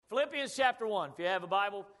Philippians chapter 1. If you have a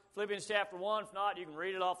Bible, Philippians chapter 1. If not, you can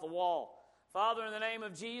read it off the wall. Father, in the name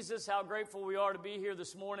of Jesus, how grateful we are to be here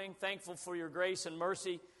this morning. Thankful for your grace and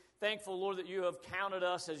mercy. Thankful, Lord, that you have counted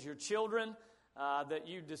us as your children, that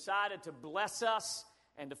you decided to bless us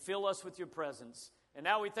and to fill us with your presence. And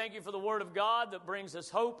now we thank you for the word of God that brings us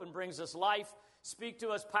hope and brings us life. Speak to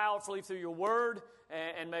us powerfully through your word,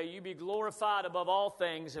 and may you be glorified above all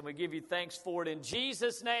things, and we give you thanks for it. In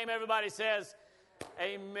Jesus' name, everybody says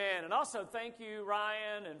amen. And also thank you,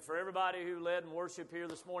 Ryan, and for everybody who led in worship here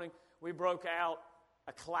this morning. We broke out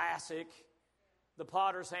a classic, The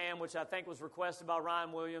Potter's Hand, which I think was requested by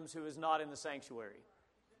Ryan Williams, who is not in the sanctuary.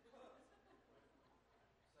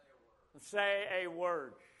 Say a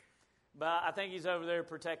word. But I think he's over there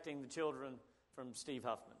protecting the children from Steve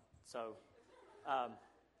Huffman. So,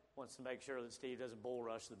 wants to make sure that Steve doesn't bull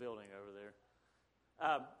rush the building over there.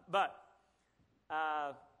 But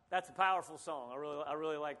that's a powerful song. I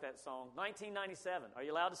really like that song. 1997. Are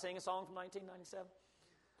you allowed to sing a song from 1997?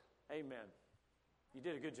 Amen. You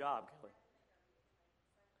did a good job,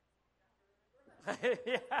 Kelly.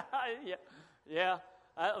 Yeah.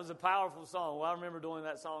 That was a powerful song. Well, I remember doing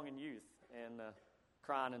that song in youth and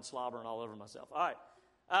crying and slobbering all over myself. All right.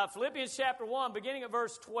 Philippians chapter 1, beginning at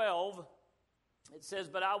verse 12, it says,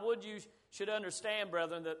 "But I would you should understand,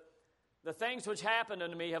 brethren, that the things which happened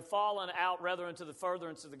unto me have fallen out rather into the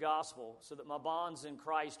furtherance of the gospel, so that my bonds in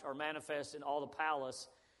Christ are manifest in all the palace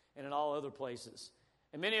and in all other places.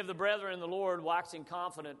 And many of the brethren in the Lord, waxing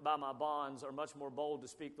confident by my bonds, are much more bold to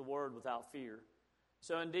speak the word without fear.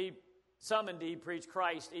 So indeed, some indeed preach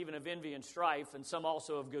Christ even of envy and strife, and some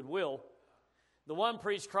also of goodwill. The one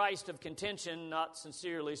preached Christ of contention, not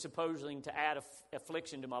sincerely, supposing to add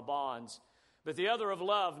affliction to my bonds, but the other of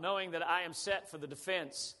love, knowing that I am set for the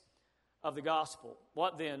defense of the gospel.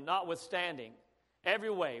 What then? Notwithstanding,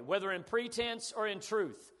 every way, whether in pretense or in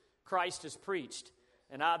truth, Christ is preached,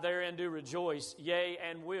 and I therein do rejoice, yea,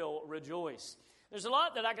 and will rejoice." There's a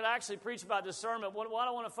lot that I could actually preach about this sermon. What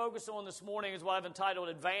I want to focus on this morning is what I've entitled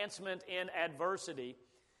Advancement in Adversity.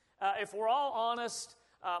 If we're all honest,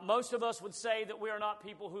 most of us would say that we are not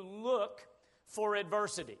people who look for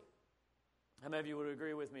adversity. How many of you would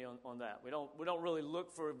agree with me on that? We don't really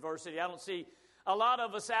look for adversity. I don't see a lot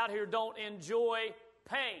of us out here don't enjoy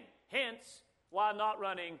pain. Hence, why not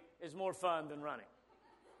running is more fun than running.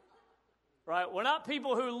 Right? We're not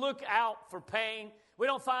people who look out for pain. We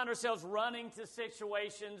don't find ourselves running to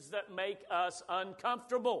situations that make us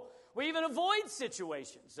uncomfortable. We even avoid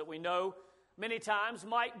situations that we know many times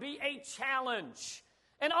might be a challenge.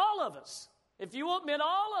 And all of us, if you will admit,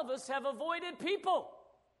 all of us have avoided people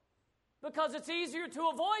because it's easier to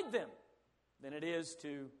avoid them than it is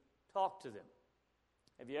to talk to them.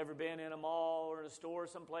 Have you ever been in a mall or in a store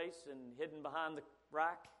someplace and hidden behind the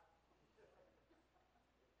rack?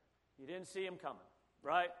 You didn't see him coming,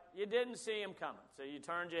 right? You didn't see him coming. So you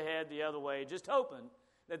turned your head the other way, just hoping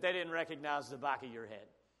that they didn't recognize the back of your head.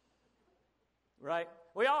 Right?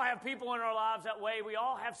 We all have people in our lives that way. We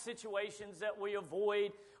all have situations that we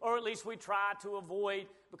avoid, or at least we try to avoid,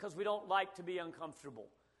 because we don't like to be uncomfortable.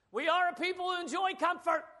 We are a people who enjoy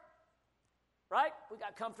comfort. Right? We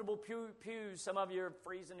got comfortable pews. Some of you are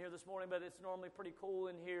freezing here this morning, but it's normally pretty cool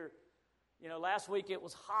in here. You know, last week it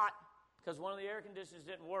was hot because one of the air conditioners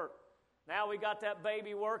didn't work. Now we got that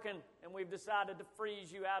baby working, and we've decided to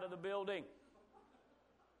freeze you out of the building.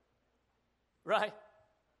 Right?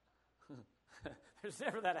 There's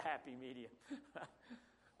never that happy medium.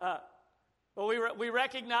 But we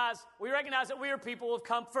recognize that we are people of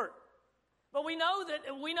comfort. But we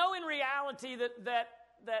know in reality that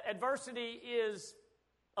adversity is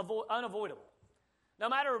unavoidable. No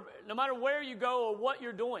matter where you go or what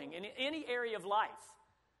you're doing, in any area of life,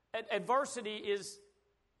 adversity is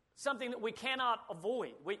something that we cannot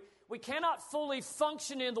avoid. We cannot fully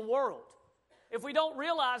function in the world if we don't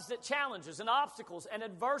realize that challenges and obstacles and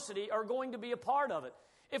adversity are going to be a part of it.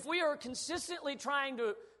 If we are consistently trying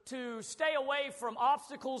to stay away from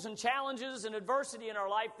obstacles and challenges and adversity in our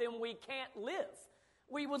life, then we can't live.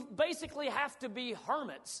 We would basically have to be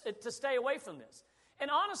hermits to stay away from this.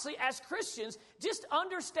 And honestly, as Christians, just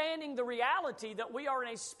understanding the reality that we are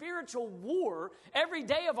in a spiritual war every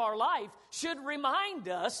day of our life should remind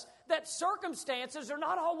us that circumstances are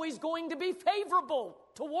not always going to be favorable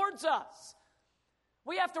towards us.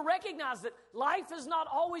 We have to recognize that life is not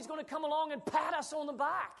always going to come along and pat us on the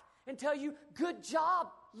back and tell you, "Good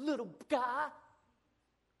job, little guy."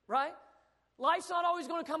 Right? Life's not always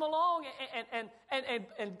going to come along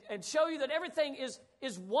and show you that everything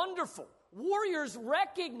is wonderful. Warriors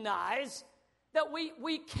recognize that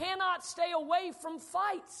we cannot stay away from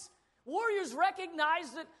fights. Warriors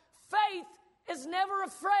recognize that faith is never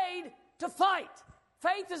afraid to fight.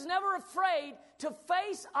 Faith is never afraid to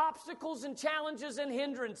face obstacles and challenges and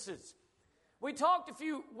hindrances. We talked a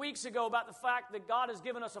few weeks ago about the fact that God has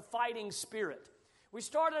given us a fighting spirit. We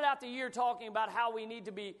started out the year talking about how we need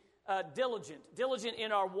to be diligent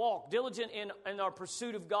in our walk, diligent in our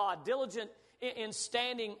pursuit of God, diligent in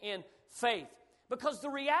standing in faith. Because the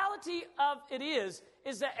reality of it is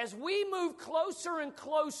that as we move closer and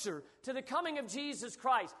closer to the coming of Jesus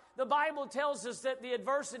Christ, the Bible tells us that the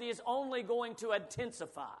adversity is only going to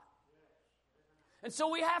intensify. And so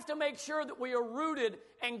we have to make sure that we are rooted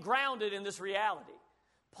and grounded in this reality.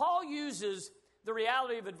 Paul uses the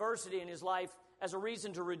reality of adversity in his life as a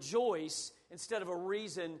reason to rejoice instead of a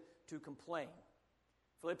reason to complain.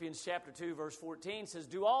 Philippians chapter 2, verse 14 says,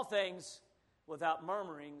 "Do all things without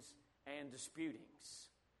murmurings and disputings."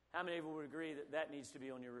 How many of you would agree that that needs to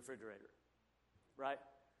be on your refrigerator? Right?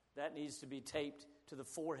 That needs to be taped to the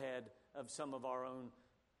forehead of some of our own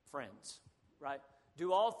friends. Right?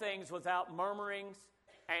 Do all things without murmurings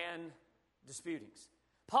and disputings.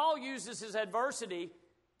 Paul uses his adversity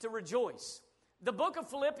to rejoice. The book of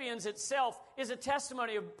Philippians itself is a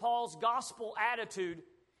testimony of Paul's gospel attitude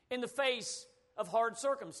in the face of hard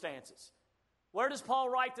circumstances. Where does Paul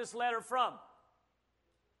write this letter from?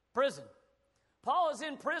 Prison. Paul is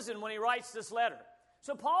in prison when he writes this letter.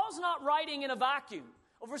 So Paul's not writing in a vacuum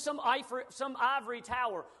or for some ivory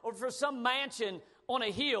tower or for some mansion on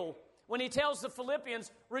a hill when he tells the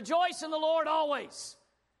Philippians, "Rejoice in the Lord always."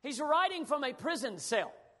 He's writing from a prison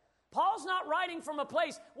cell. Paul's not writing from a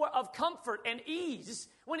place of comfort and ease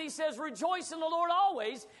when he says, "Rejoice in the Lord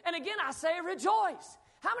always." And again, I say rejoice.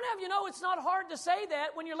 How many of you know it's not hard to say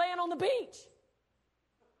that when you're laying on the beach?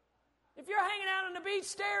 If you're hanging out on the beach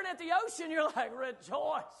staring at the ocean, you're like,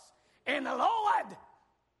 "Rejoice in the Lord."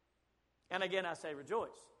 And again, I say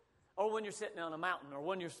rejoice. Or when you're sitting on a mountain, or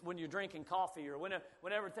when you're drinking coffee, or when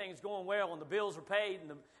everything's going well and the bills are paid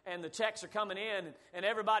and the checks are coming in and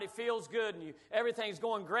everybody feels good and everything's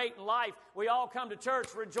going great in life, we all come to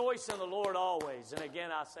church, "Rejoice in the Lord always." And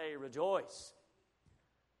again, I say rejoice.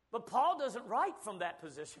 But Paul doesn't write from that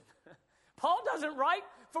position. Paul doesn't write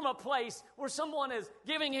from a place where someone is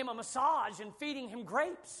giving him a massage and feeding him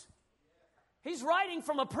grapes. He's writing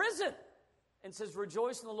from a prison and says,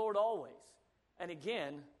 "Rejoice in the Lord always." And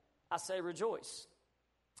again, I say rejoice.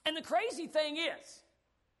 And the crazy thing is,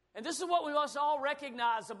 and this is what we must all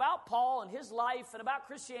recognize about Paul and his life and about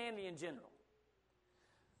Christianity in general.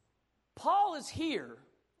 Paul is here,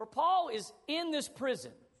 or Paul is in this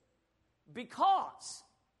prison because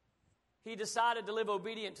he decided to live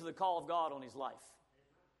obedient to the call of God on his life.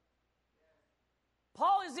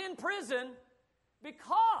 Paul is in prison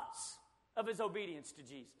because of his obedience to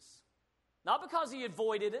Jesus. Not because he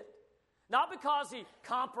avoided it. Not because he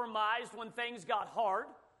compromised when things got hard.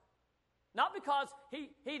 Not because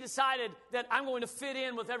he decided that I'm going to fit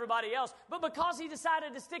in with everybody else. But because he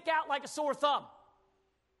decided to stick out like a sore thumb.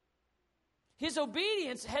 His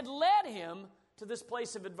obedience had led him to this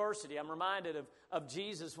place of adversity. I'm reminded of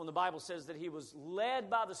Jesus when the Bible says that he was led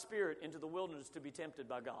by the Spirit into the wilderness to be tempted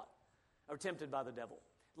by God. Or tempted by the devil.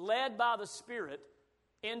 Led by the Spirit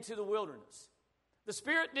into the wilderness. The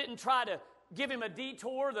Spirit didn't try to give him a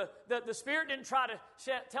detour. The Spirit didn't try to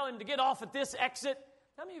tell him to get off at this exit.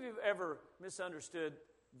 How many of you have ever misunderstood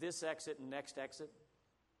this exit and next exit?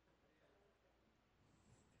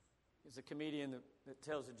 There's a comedian that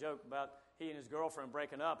tells a joke about he and his girlfriend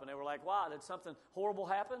breaking up, and they were like, "Why? Did something horrible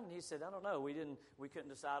happen?" And he said, "I don't know. We couldn't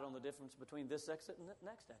decide on the difference between this exit and the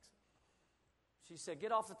next exit." She said,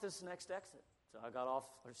 "Get off at this next exit." So I got off.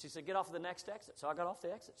 Or she said, "Get off at the next exit." So I got off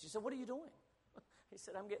the exit. She said, "What are you doing?" He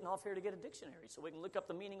said, "I'm getting off here to get a dictionary so we can look up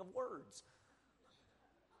the meaning of words."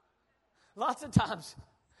 Lots of times,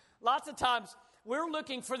 we're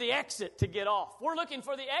looking for the exit to get off. We're looking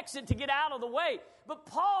for the exit to get out of the way. But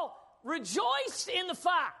Paul rejoiced in the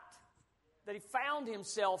fact that he found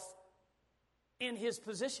himself in his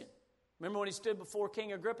position. Remember when he stood before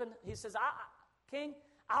King Agrippa? He says, "King,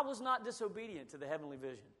 I was not disobedient to the heavenly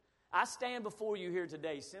vision. I stand before you here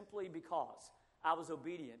today simply because I was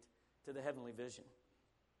obedient to the heavenly vision."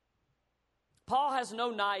 Paul has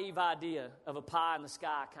no naive idea of a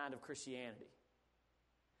pie-in-the-sky kind of Christianity.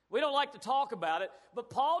 We don't like to talk about it, but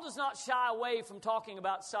Paul does not shy away from talking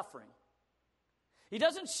about suffering. He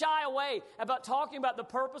doesn't shy away about talking about the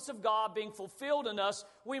purpose of God being fulfilled in us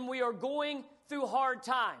when we are going through hard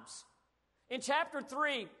times. In chapter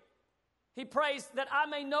 3, he prays that I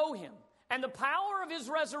may know him and the power of his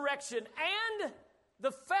resurrection and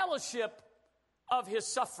the fellowship of his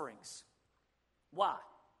sufferings. Why?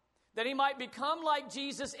 That he might become like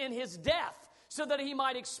Jesus in his death, so that he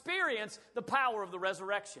might experience the power of the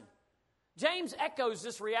resurrection. James echoes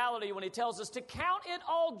this reality when he tells us to count it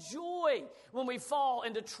all joy when we fall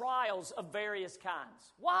into trials of various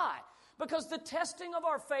kinds. Why? Because the testing of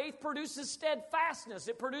our faith produces steadfastness.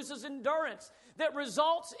 It produces endurance that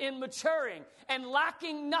results in maturing and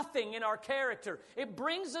lacking nothing in our character. It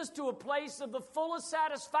brings us to a place of the fullest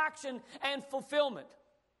satisfaction and fulfillment.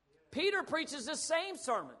 Peter preaches the same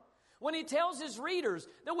sermon when he tells his readers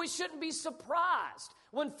that we shouldn't be surprised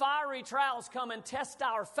when fiery trials come and test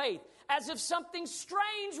our faith, as if something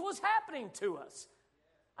strange was happening to us.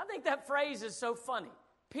 I think that phrase is so funny.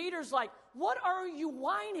 Peter's like, what are you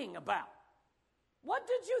whining about? What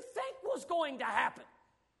did you think was going to happen?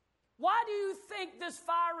 Why do you think this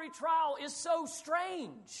fiery trial is so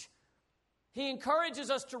strange? He encourages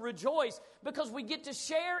us to rejoice because we get to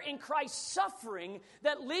share in Christ's suffering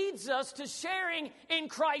that leads us to sharing in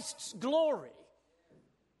Christ's glory.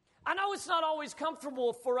 I know it's not always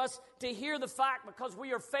comfortable for us to hear the fact because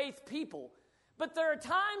we are faith people, but there are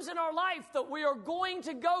times in our life that we are going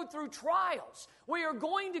to go through trials. We are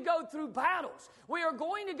going to go through battles. We are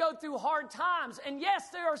going to go through hard times. And yes,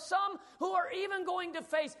 there are some who are even going to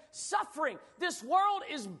face suffering. This world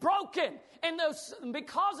is broken. And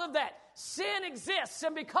because of that, sin exists.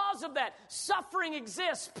 And because of that, suffering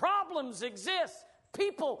exists. Problems exist.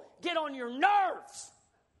 People get on your nerves.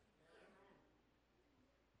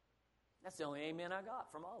 That's the only amen I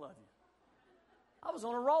got from all of you. I was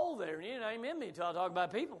on a roll there, and you didn't amen me until I talked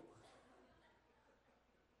about people.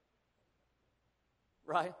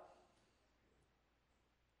 Right?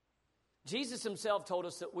 Jesus himself told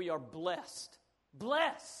us that we are blessed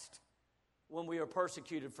when we are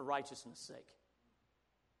persecuted for righteousness' sake.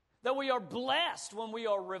 That we are blessed when we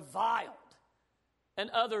are reviled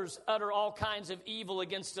and others utter all kinds of evil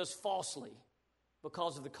against us falsely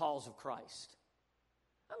because of the cause of Christ.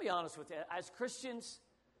 I'll be honest with you, as Christians,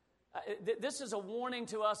 this is a warning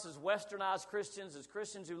to us as westernized Christians, as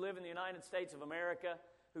Christians who live in the United States of America,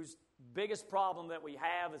 whose biggest problem that we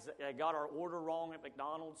have is that they got our order wrong at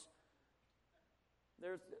McDonald's.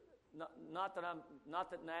 There's not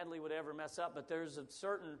that Natalie would ever mess up, but there's a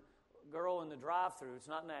certain girl in the drive-thru, it's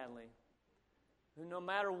not Natalie, who no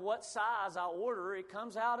matter what size I order, it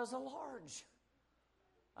comes out as a large.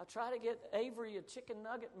 I try to get Avery a chicken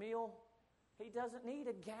nugget meal. He doesn't need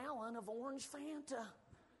a gallon of orange Fanta.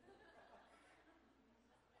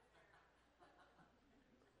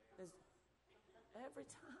 Every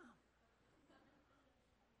time.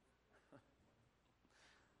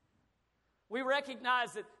 We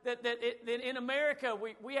recognize that in America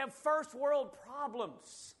we have first world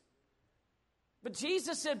problems. But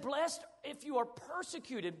Jesus said, blessed if you are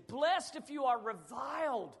persecuted, blessed if you are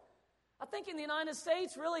reviled. I think in the United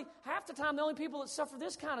States, really, half the time the only people that suffer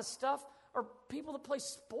this kind of stuff are people that play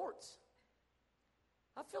sports.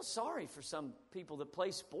 I feel sorry for some people that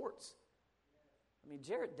play sports. I mean,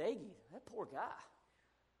 Jarrett Dagey, that poor guy.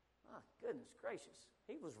 My goodness gracious.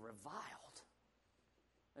 He was reviled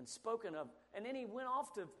and spoken of. And then he went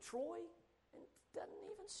off to Troy and doesn't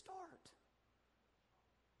even start.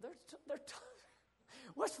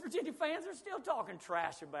 West Virginia fans are still talking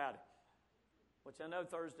trash about it. Which I know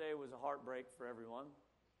Thursday was a heartbreak for everyone.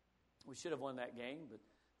 We should have won that game, but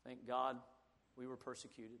thank God we were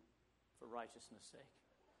persecuted for righteousness' sake.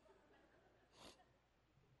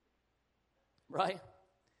 Right?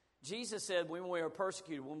 Jesus said when we are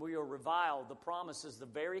persecuted, when we are reviled, the promise is the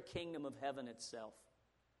very kingdom of heaven itself.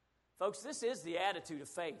 Folks, this is the attitude of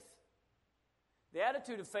faith. The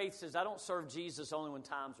attitude of faith says, I don't serve Jesus only when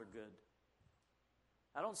times are good.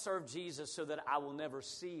 I don't serve Jesus so that I will never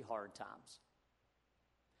see hard times.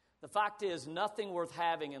 The fact is, nothing worth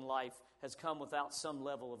having in life has come without some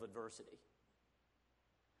level of adversity.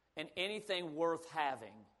 And anything worth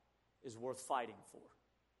having is worth fighting for.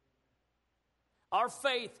 Our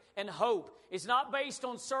faith and hope is not based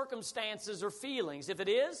on circumstances or feelings. If it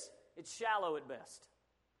is, it's shallow at best.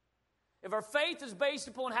 If our faith is based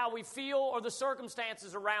upon how we feel or the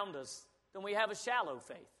circumstances around us, then we have a shallow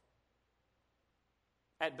faith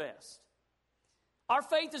at best. Our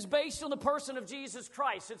faith is based on the person of Jesus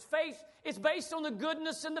Christ. It's based on the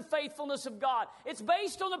goodness and the faithfulness of God. It's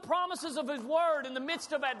based on the promises of His Word in the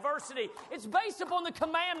midst of adversity. It's based upon the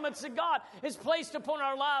commandments that God has placed upon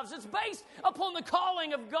our lives. It's based upon the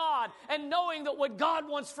calling of God and knowing that what God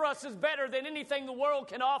wants for us is better than anything the world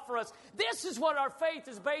can offer us. This is what our faith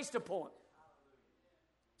is based upon.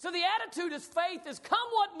 So the attitude of faith is come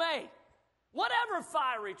what may. Whatever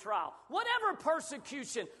fiery trial, whatever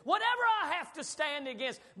persecution, whatever I have to stand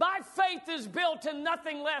against, my faith is built in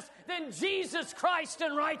nothing less than Jesus Christ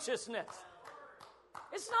and righteousness.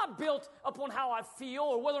 It's not built upon how I feel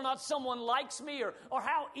or whether or not someone likes me or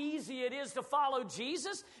how easy it is to follow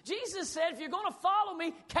Jesus. Jesus said, if you're going to follow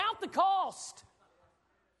me, count the cost.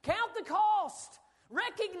 Count the cost.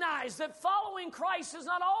 Recognize that following Christ is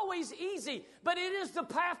not always easy, but it is the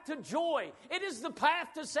path to joy. It is the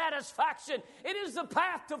path to satisfaction. It is the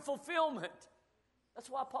path to fulfillment. That's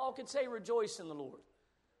why Paul could say, rejoice in the Lord.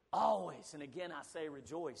 Always. And again, I say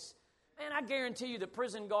rejoice. Man, I guarantee you that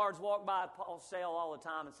prison guards walk by Paul's cell all the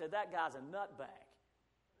time and said, that guy's a nutbag.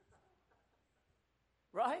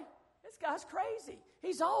 Right? This guy's crazy.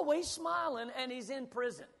 He's always smiling and he's in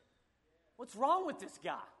prison. What's wrong with this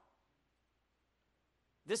guy?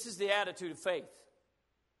 This is the attitude of faith.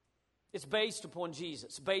 It's based upon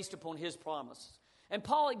Jesus, based upon his promises. And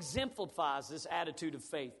Paul exemplifies this attitude of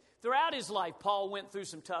faith. Throughout his life, Paul went through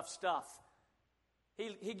some tough stuff.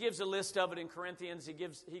 He gives a list of it in Corinthians. He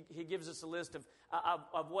gives us a list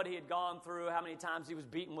of what he had gone through, how many times he was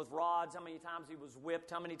beaten with rods, how many times he was whipped,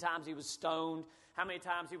 how many times he was stoned, how many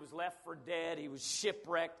times he was left for dead, he was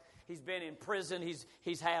shipwrecked. He's been in prison.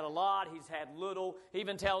 He's had a lot. He's had little. He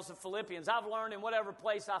even tells the Philippians, I've learned in whatever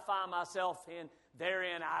place I find myself in,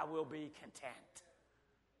 therein I will be content.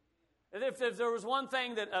 If there was one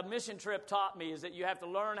thing that a mission trip taught me is that you have to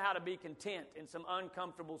learn how to be content in some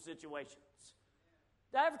uncomfortable situations.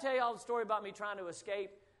 Did I ever tell you all the story about me trying to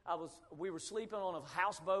escape? We were sleeping on a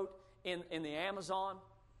houseboat in the Amazon,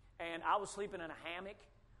 and I was sleeping in a hammock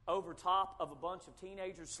over top of a bunch of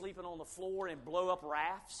teenagers sleeping on the floor in blow-up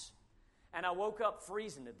rafts. And I woke up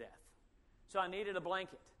freezing to death. So I needed a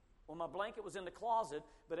blanket. Well, my blanket was in the closet,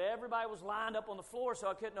 but everybody was lined up on the floor, so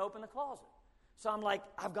I couldn't open the closet. So I'm like,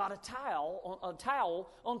 I've got a towel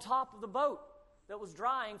on top of the boat that was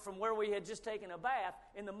drying from where we had just taken a bath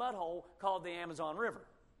in the mud hole called the Amazon River.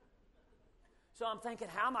 So I'm thinking,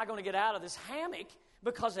 how am I going to get out of this hammock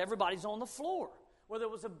because everybody's on the floor? Well, there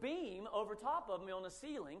was a beam over top of me on the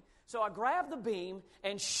ceiling, so I grabbed the beam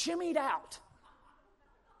and shimmied out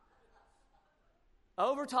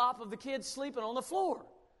over top of the kids sleeping on the floor.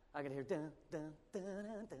 I could hear dun, dun, dun,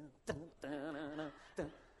 dun, dun, dun, dun,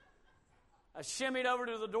 dun. I shimmied over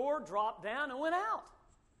to the door, dropped down, and went out.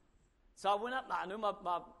 So I went up, I knew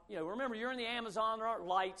remember, you're in the Amazon, there aren't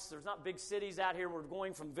lights, there's not big cities out here, we're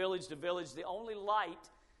going from village to village. The only light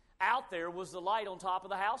out there was the light on top of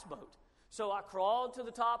the houseboat. So I crawled to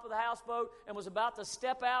the top of the houseboat and was about to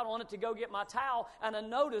step out on it to go get my towel, and I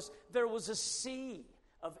noticed there was a sea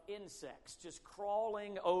of insects just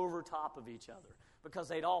crawling over top of each other because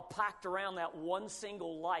they'd all packed around that one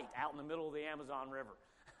single light out in the middle of the Amazon River.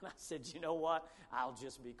 And I said, you know what? I'll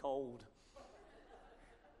just be cold.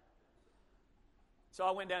 So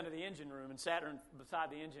I went down to the engine room and sat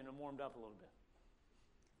beside the engine and warmed up a little bit.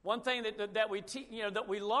 One thing that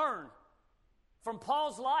we learn from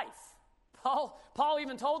Paul's life, Paul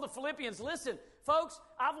even told the Philippians, listen, folks,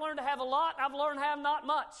 I've learned to have a lot, I've learned to have not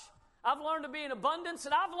much. I've learned to be in abundance,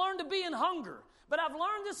 and I've learned to be in hunger. But I've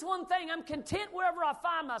learned this one thing, I'm content wherever I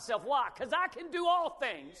find myself. Why? Because I can do all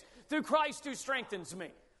things through Christ who strengthens me.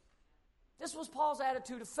 This was Paul's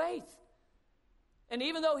attitude of faith. And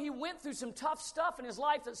even though he went through some tough stuff in his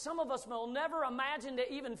life that some of us will never imagine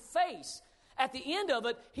to even face, at the end of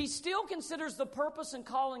it, he still considers the purpose and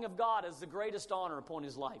calling of God as the greatest honor upon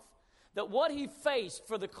his life. That what he faced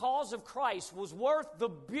for the cause of Christ was worth the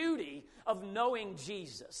beauty of knowing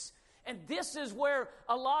Jesus. And this is where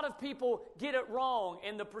a lot of people get it wrong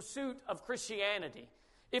in the pursuit of Christianity.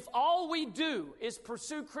 If all we do is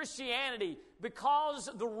pursue Christianity because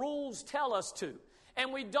the rules tell us to,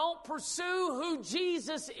 and we don't pursue who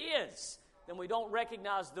Jesus is, then we don't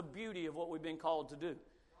recognize the beauty of what we've been called to do.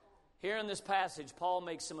 Here in this passage, Paul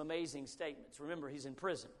makes some amazing statements. Remember, he's in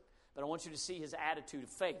prison, but I want you to see his attitude of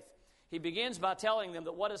faith. He begins by telling them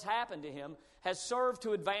that what has happened to him has served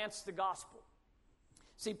to advance the gospel.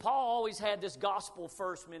 See, Paul always had this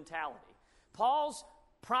gospel-first mentality. Paul's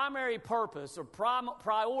primary purpose or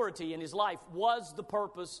priority in his life was the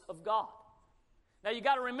purpose of God. Now, you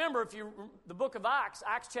got to remember, the book of Acts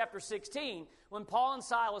chapter 16, when Paul and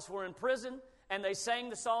Silas were in prison and they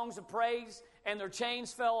sang the songs of praise and their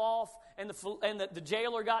chains fell off and the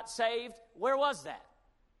jailer got saved, where was that?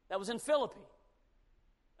 That was in Philippi.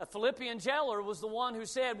 A Philippian jailer was the one who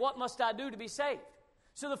said, what must I do to be saved?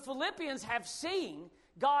 So the Philippians have seen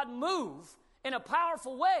God move in a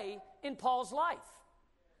powerful way in Paul's life.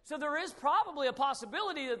 So there is probably a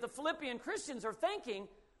possibility that the Philippian Christians are thinking,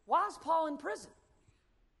 why is Paul in prison?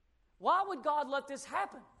 Why would God let this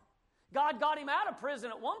happen? God got him out of prison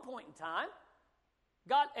at one point in time.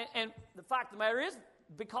 And the fact of the matter is,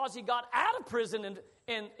 because he got out of prison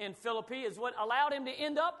in Philippi is what allowed him to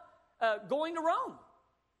end up going to Rome.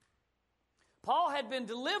 Paul had been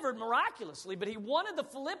delivered miraculously, but he wanted the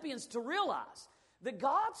Philippians to realize that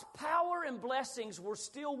God's power and blessings were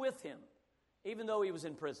still with him, even though he was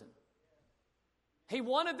in prison. He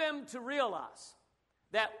wanted them to realize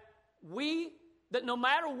that no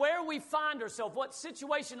matter where we find ourselves, what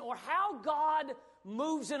situation or how God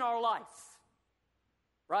moves in our life,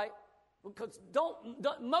 right? Because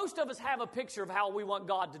most of us have a picture of how we want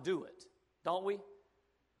God to do it, don't we?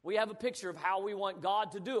 We have a picture of how we want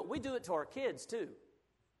God to do it. We do it to our kids too,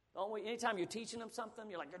 don't we? Anytime you're teaching them something,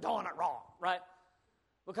 you're like, you're doing it wrong, right?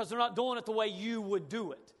 Because they're not doing it the way you would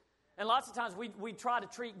do it. And lots of times we try to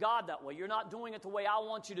treat God that way. You're not doing it the way I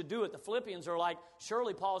want you to do it. The Philippians are like,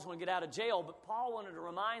 surely Paul's going to get out of jail. But Paul wanted to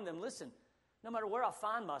remind them, listen, no matter where I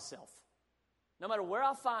find myself,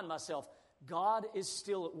 God is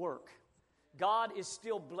still at work. God is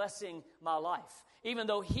still blessing my life. Even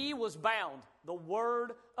though he was bound, the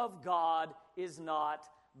Word of God is not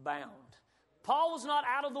bound. Paul was not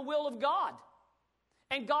out of the will of God.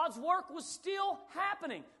 And God's work was still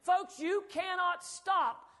happening. Folks, you cannot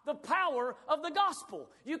stop the power of the gospel.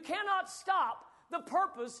 You cannot stop the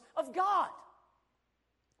purpose of God.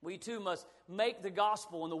 We too must make the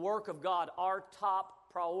gospel and the work of God our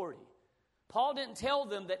top priority. Paul didn't tell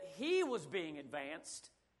them that he was being advanced.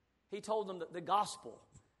 He told them that the gospel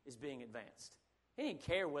is being advanced. He didn't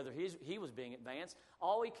care whether he was being advanced.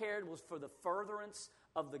 All he cared was for the furtherance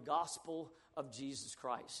of the gospel of Jesus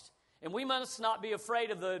Christ. And we must not be afraid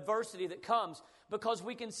of the adversity that comes, because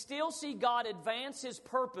we can still see God advance his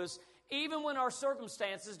purpose even when our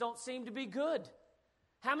circumstances don't seem to be good.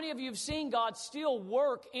 How many of you have seen God still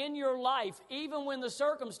work in your life even when the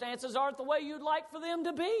circumstances aren't the way you'd like for them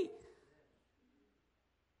to be?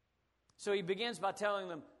 So he begins by telling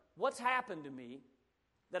them, what's happened to me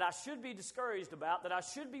that I should be discouraged about, that I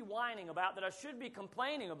should be whining about, that I should be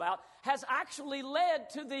complaining about, has actually led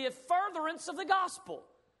to the furtherance of the gospel.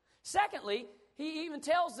 Secondly, he even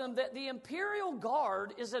tells them that the imperial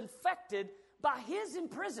guard is infected by his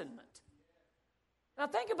imprisonment. Now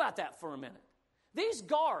think about that for a minute. These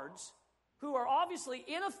guards, who are obviously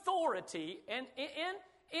in authority and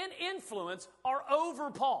in influence, are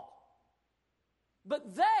over Paul.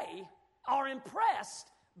 But they are impressed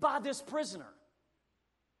by this prisoner.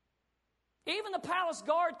 Even the palace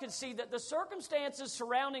guard could see that the circumstances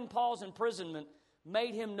surrounding Paul's imprisonment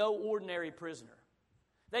made him no ordinary prisoner.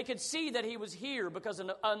 They could see that he was here because of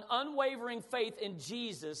an unwavering faith in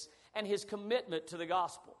Jesus and his commitment to the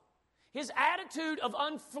gospel. His attitude of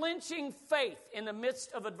unflinching faith in the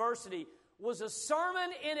midst of adversity was a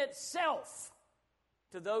sermon in itself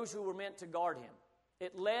to those who were meant to guard him.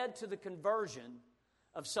 It led to the conversion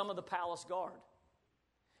of some of the palace guard.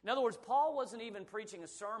 In other words, Paul wasn't even preaching a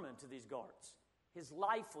sermon to these guards. His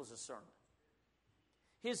life was a sermon.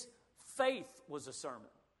 His faith was a sermon.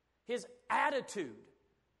 His attitude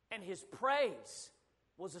and his praise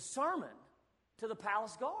was a sermon to the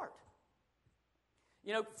palace guard.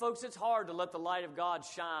 You know, folks, it's hard to let the light of God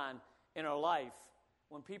shine in our life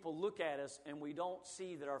when people look at us and we don't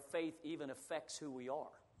see that our faith even affects who we are.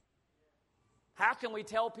 How can we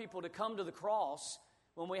tell people to come to the cross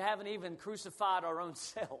when we haven't even crucified our own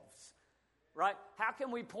selves? Right? How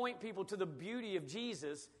can we point people to the beauty of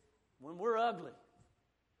Jesus when we're ugly?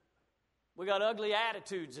 We got ugly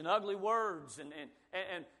attitudes and ugly words,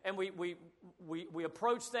 and we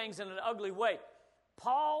approach things in an ugly way.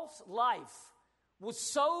 Paul's life was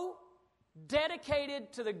so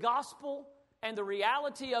dedicated to the gospel and the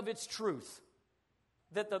reality of its truth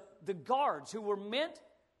that the guards who were meant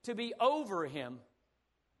to be over him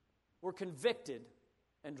were convicted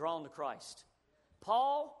and drawn to Christ.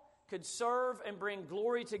 Paul could serve and bring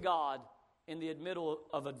glory to God in the middle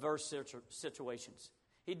of adverse situations.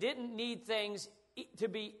 He didn't need things to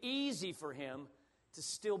be easy for him to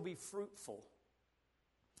still be fruitful.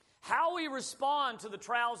 How we respond to the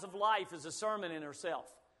trials of life is a sermon in itself.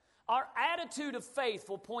 Our attitude of faith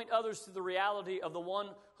will point others to the reality of the one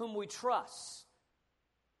whom we trust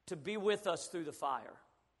to be with us through the fire.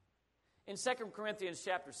 In 2 Corinthians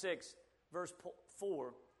chapter 6, verse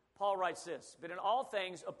 4, Paul writes this, "But in all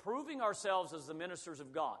things, approving ourselves as the ministers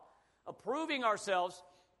of God." Approving ourselves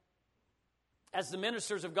as the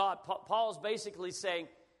ministers of God. Paul's basically saying,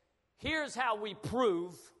 here's how we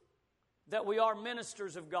prove that we are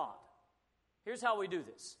ministers of God. Here's how we do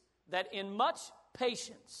this. That in much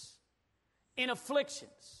patience, in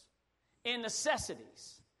afflictions, in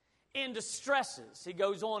necessities, in distresses, he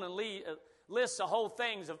goes on and lists a whole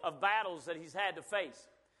things of battles that he's had to face.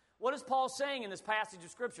 What is Paul saying in this passage of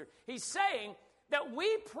Scripture? He's saying that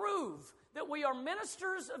we prove that we are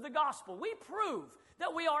ministers of the gospel. We prove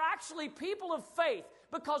that we are actually people of faith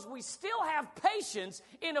because we still have patience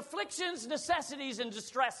in afflictions, necessities, and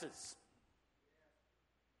distresses.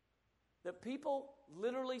 That people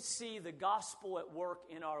literally see the gospel at work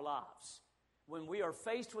in our lives when we are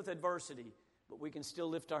faced with adversity, but we can still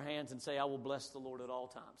lift our hands and say, I will bless the Lord at all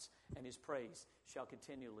times, and His praise shall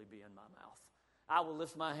continually be in my mouth. I will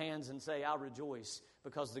lift my hands and say, I rejoice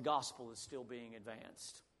because the gospel is still being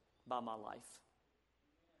advanced by my life.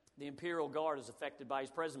 The imperial guard is affected by his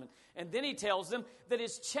imprisonment. And then he tells them that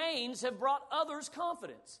his chains have brought others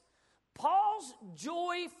confidence. Paul's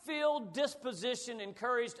joy-filled disposition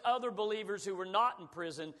encouraged other believers who were not in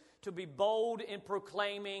prison to be bold in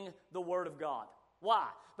proclaiming the word of God. Why?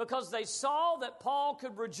 Because they saw that Paul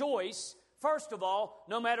could rejoice, first of all,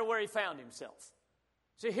 no matter where he found himself.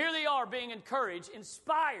 So here they are being encouraged,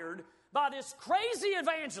 inspired by this crazy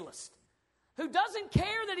evangelist who doesn't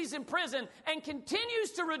care that he's in prison and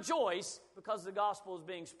continues to rejoice because the gospel is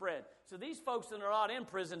being spread. So these folks that are not in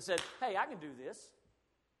prison said, hey, I can do this.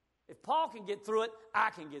 If Paul can get through it,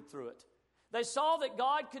 I can get through it. They saw that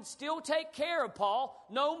God could still take care of Paul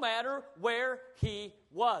no matter where he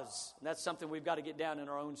was. And that's something we've got to get down in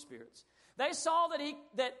our own spirits. They saw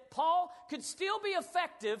that Paul could still be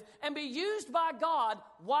effective and be used by God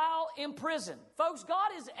while in prison. Folks,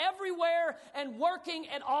 God is everywhere and working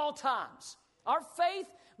at all times. Our faith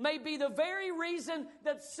may be the very reason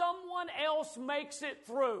that someone else makes it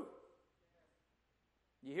through.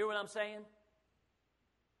 You hear what I'm saying?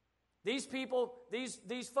 These people,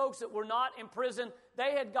 these folks that were not in prison,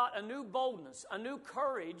 they had got a new boldness, a new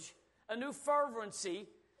courage, a new fervency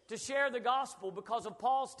to share the gospel because of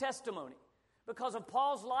Paul's testimony, because of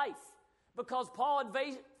Paul's life, because Paul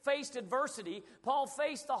had faced adversity. Paul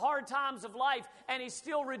faced the hard times of life, and he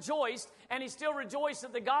still rejoiced,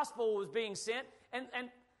 that the gospel was being sent. And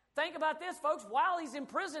think about this, folks. While he's in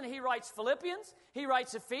prison, he writes Philippians, he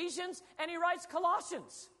writes Ephesians, and he writes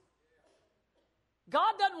Colossians.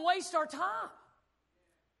 God doesn't waste our time.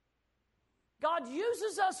 God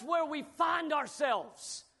uses us where we find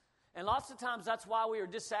ourselves. And lots of times that's why we are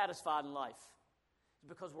dissatisfied in life. It's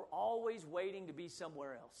because we're always waiting to be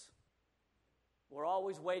somewhere else. We're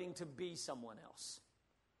always waiting to be someone else.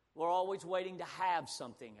 We're always waiting to have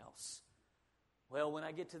something else. Well, when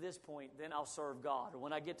I get to this point, then I'll serve God. Or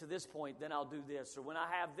when I get to this point, then I'll do this. Or when I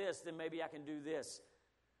have this, then maybe I can do this.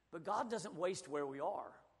 But God doesn't waste where we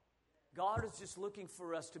are. God is just looking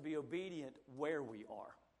for us to be obedient where we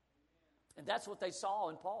are. And that's what they saw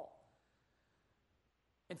in Paul.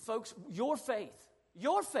 And folks, your faith,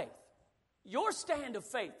 your stand of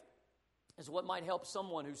faith is what might help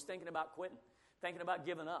someone who's thinking about quitting, thinking about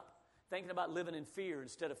giving up, thinking about living in fear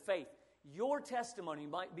instead of faith. Your testimony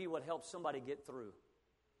might be what helps somebody get through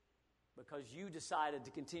because you decided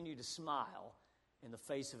to continue to smile in the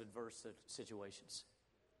face of adverse situations.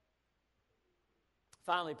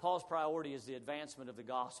 Finally, Paul's priority is the advancement of the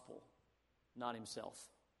gospel, not himself.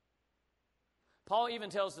 Paul even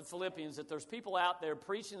tells the Philippians that there's people out there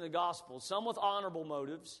preaching the gospel, some with honorable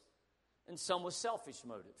motives and some with selfish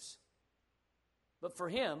motives. But for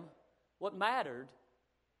him, what mattered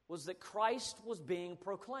was that Christ was being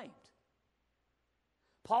proclaimed.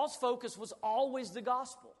 Paul's focus was always the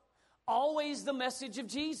gospel, always the message of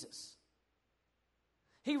Jesus.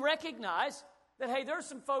 He recognized that, hey, there's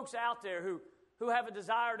some folks out there who have a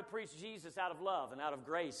desire to preach Jesus out of love and out of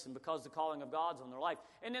grace and because the calling of God's on their life.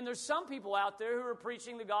 And then there's some people out there who are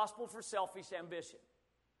preaching the gospel for selfish ambition.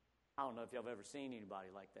 I don't know if y'all have ever seen anybody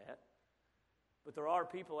like that. But there are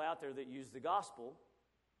people out there that use the gospel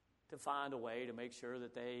to find a way to make sure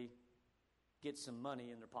that they get some money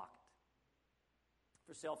in their pocket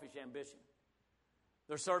for selfish ambition.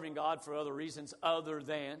 They're serving God for other reasons other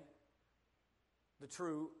than the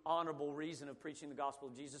true, honorable reason of preaching the gospel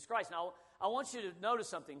of Jesus Christ. Now, I want you to notice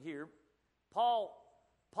something here. Paul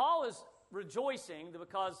is rejoicing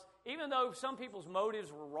because even though some people's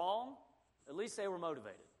motives were wrong, at least they were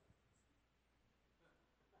motivated.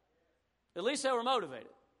 At least they were motivated.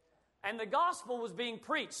 And the gospel was being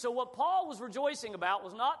preached. So what Paul was rejoicing about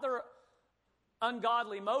was not their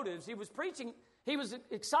ungodly motives. He was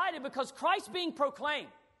excited because Christ's being proclaimed.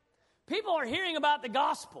 People are hearing about the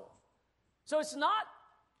gospel. So it's not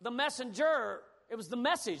the messenger, it was the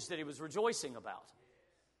message that he was rejoicing about.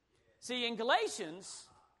 See, in Galatians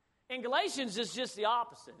is just the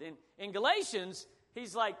opposite. In Galatians,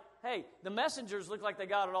 he's like, hey, the messengers look like they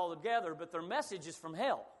got it all together, but their message is from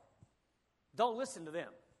hell. Don't listen to them,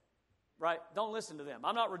 right? Don't listen to them.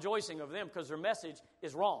 I'm not rejoicing over them because their message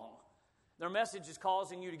is wrong. Their message is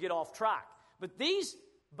causing you to get off track. But these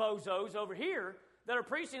bozos over here, that are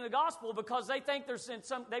preaching the gospel because they think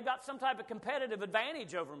they've got some type of competitive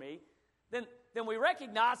advantage over me, then we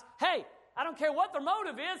recognize, hey, I don't care what their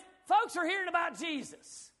motive is, folks are hearing about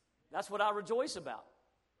Jesus. That's what I rejoice about.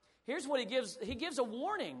 Here's what he gives. He gives a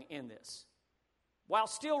warning in this while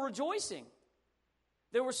still rejoicing.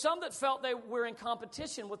 There were some that felt they were in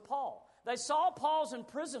competition with Paul. They saw Paul's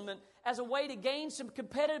imprisonment as a way to gain some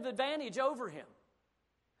competitive advantage over him.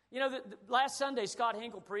 You know, last Sunday, Scott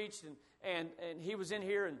Hinkle preached, and he was in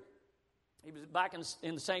here, and he was back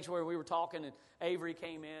in the sanctuary. We were talking, and Avery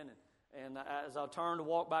came in, and as I turned to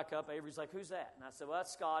walk back up, Avery's like, "Who's that?" And I said, "Well,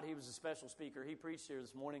 that's Scott. He was a special speaker. He preached here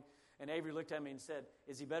this morning." And Avery looked at me and said,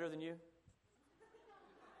 "Is he better than you?"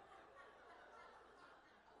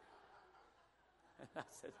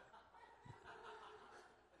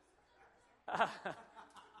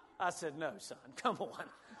 I said, "No, son, come on."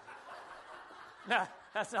 No,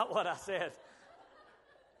 that's not what I said.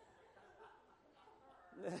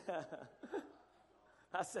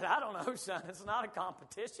 I said, "I don't know, son. It's not a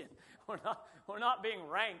competition. We're not being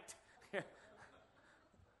ranked." I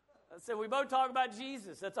said, "We both talk about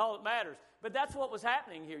Jesus. That's all that matters." But that's what was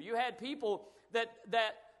happening here. You had people that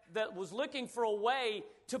was looking for a way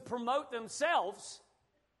to promote themselves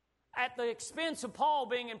at the expense of Paul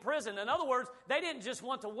being in prison. In other words, they didn't just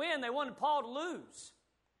want to win, they wanted Paul to lose.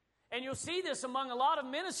 And you'll see this among a lot of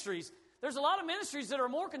ministries. There's a lot of ministries that are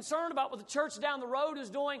more concerned about what the church down the road is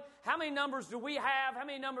doing. How many numbers do we have? How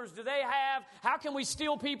many numbers do they have? How can we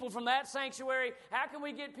steal people from that sanctuary? How can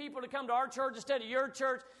we get people to come to our church instead of your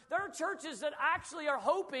church? There are churches that actually are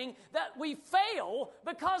hoping that we fail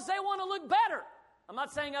because they want to look better. I'm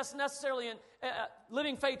not saying us necessarily in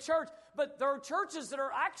Living Faith Church, but there are churches that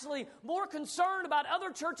are actually more concerned about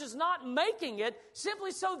other churches not making it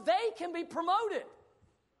simply so they can be promoted.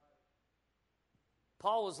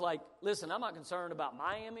 Paul was like, "Listen, I'm not concerned about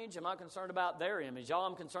my image. I'm not concerned about their image. All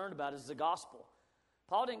I'm concerned about is the gospel."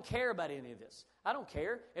 Paul didn't care about any of this. I don't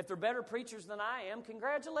care. If they're better preachers than I am,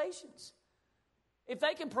 congratulations. If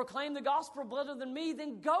they can proclaim the gospel better than me,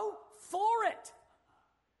 then go for it.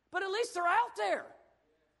 But at least they're out there.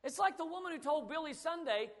 It's like the woman who told Billy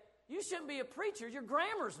Sunday, "You shouldn't be a preacher. Your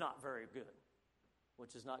grammar's not very good,"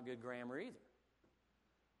 which is not good grammar either.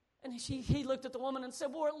 And he looked at the woman and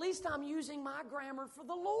said, "Well, at least I'm using my grammar for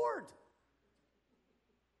the Lord."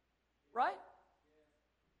 Right?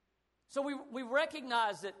 So we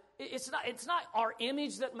recognize that it's not our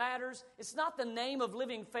image that matters. It's not the name of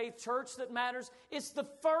Living Faith Church that matters. It's the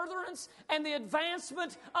furtherance and the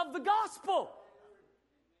advancement of the gospel.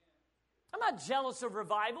 I'm not jealous of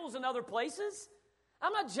revivals in other places.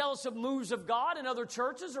 I'm not jealous of moves of God in other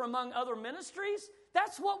churches or among other ministries.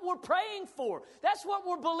 That's what we're praying for. That's what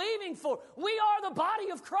we're believing for. We are the body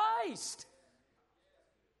of Christ.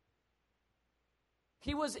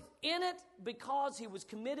 He was in it because he was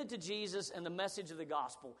committed to Jesus and the message of the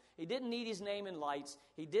gospel. He didn't need his name in lights.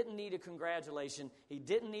 He didn't need a congratulation. He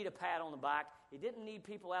didn't need a pat on the back. He didn't need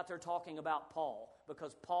people out there talking about Paul,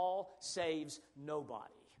 because Paul saves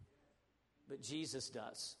nobody. But Jesus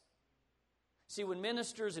does. See, when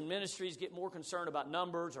ministers and ministries get more concerned about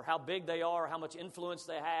numbers or how big they are or how much influence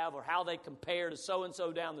they have or how they compare to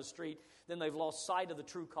so-and-so down the street, then they've lost sight of the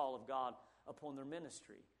true call of God upon their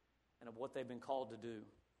ministry and of what they've been called to do.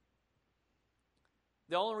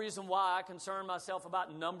 The only reason why I concern myself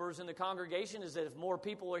about numbers in the congregation is that if more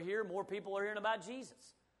people are here, more people are hearing about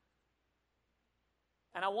Jesus.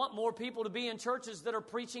 And I want more people to be in churches that are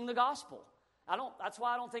preaching the gospel. That's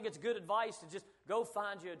why I don't think it's good advice to just go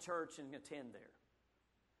find you a church and attend there.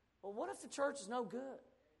 Well, what if the church is no good?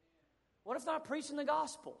 What if they're not preaching the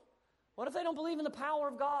gospel? What if they don't believe in the power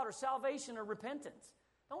of God or salvation or repentance?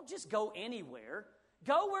 Don't just go anywhere.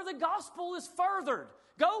 Go where the gospel is furthered.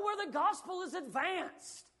 Go where the gospel is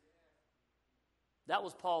advanced. That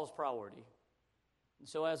was Paul's priority. And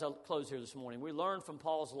so as I close here this morning, we learn from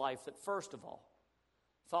Paul's life that first of all,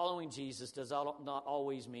 following Jesus does not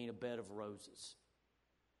always mean a bed of roses.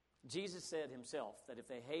 Jesus said himself that if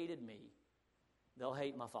they hated me, they'll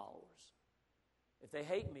hate my followers. If they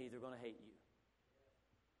hate me, they're going to hate you.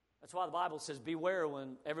 That's why the Bible says, beware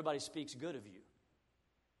when everybody speaks good of you.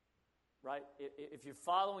 Right? If you're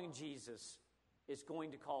following Jesus, it's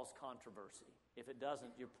going to cause controversy. If it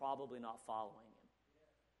doesn't, you're probably not following him.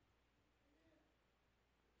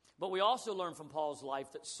 But we also learn from Paul's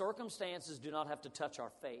life that circumstances do not have to touch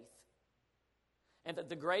our faith, and that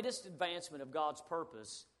the greatest advancement of God's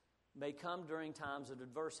purpose may come during times of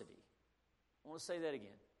adversity. I want to say that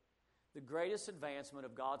again. The greatest advancement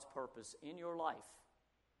of God's purpose in your life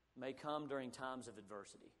may come during times of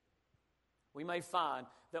adversity. We may find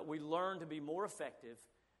that we learn to be more effective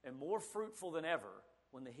and more fruitful than ever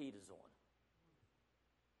when the heat is on.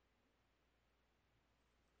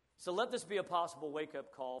 So let this be a possible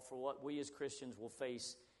wake-up call for what we as Christians will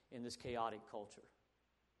face in this chaotic culture.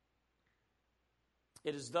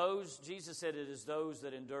 It is those, Jesus said, it is those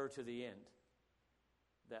that endure to the end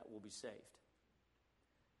that will be saved.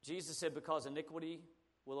 Jesus said, because iniquity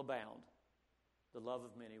will abound, the love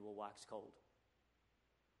of many will wax cold.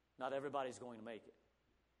 Not everybody's going to make it.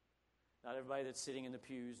 Not everybody that's sitting in the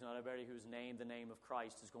pews, not everybody who's named the name of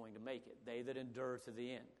Christ is going to make it. They that endure to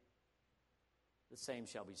the end, the same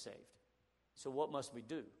shall be saved. So what must we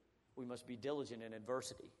do? We must be diligent in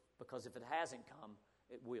adversity, because if it hasn't come,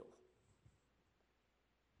 it will.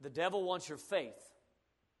 The devil wants your faith,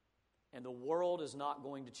 and the world is not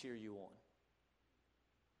going to cheer you on.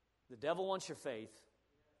 The devil wants your faith,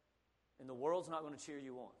 and the world's not going to cheer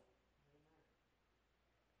you on.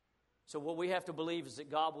 So what we have to believe is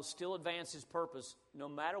that God will still advance His purpose no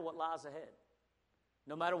matter what lies ahead,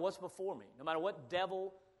 no matter what's before me, no matter what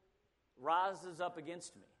devil rises up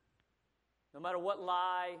against me, no matter what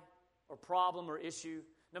lie or problem or issue,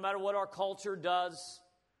 no matter what our culture does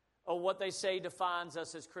or what they say defines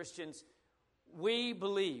us as Christians, we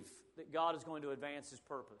believe that God is going to advance His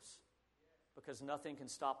purpose, because nothing can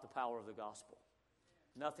stop the power of the gospel.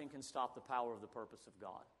 Nothing can stop the power of the purpose of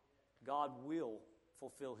God. God will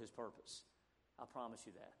fulfill His purpose. I promise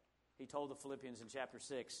you that. He told the Philippians in chapter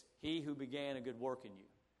 6, He who began a good work in you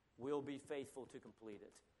will be faithful to complete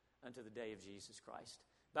it unto the day of Jesus Christ.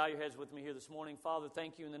 Bow your heads with me here this morning. Father,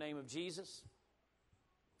 thank you in the name of Jesus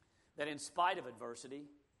that in spite of adversity,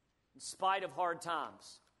 in spite of hard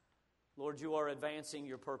times, Lord, you are advancing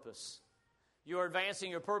your purpose. You are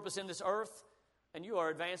advancing your purpose in this earth, and you are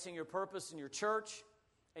advancing your purpose in your church,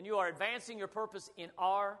 and you are advancing your purpose in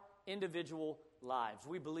our individual lives.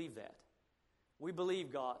 We believe that. We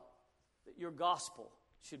believe, God, that your gospel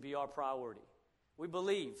should be our priority. We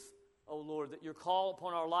believe, oh Lord, that your call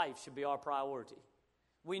upon our life should be our priority.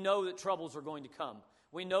 We know that troubles are going to come.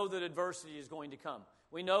 We know that adversity is going to come.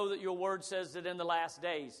 We know that your word says that in the last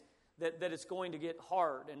days that it's going to get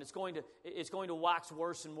hard and it's going to wax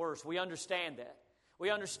worse and worse. We understand that. We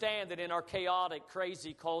understand that in our chaotic,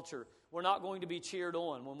 crazy culture, we're not going to be cheered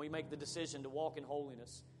on when we make the decision to walk in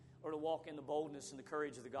holiness or to walk in the boldness and the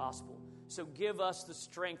courage of the gospel. So give us the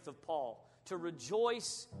strength of Paul to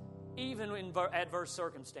rejoice even in adverse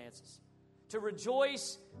circumstances, to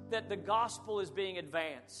rejoice that the gospel is being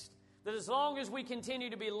advanced, that as long as we continue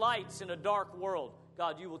to be lights in a dark world,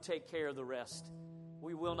 God, you will take care of the rest.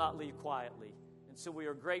 We will not leave quietly. And so we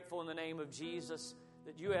are grateful in the name of Jesus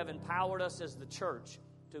that you have empowered us as the church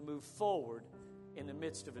to move forward in the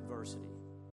midst of adversity.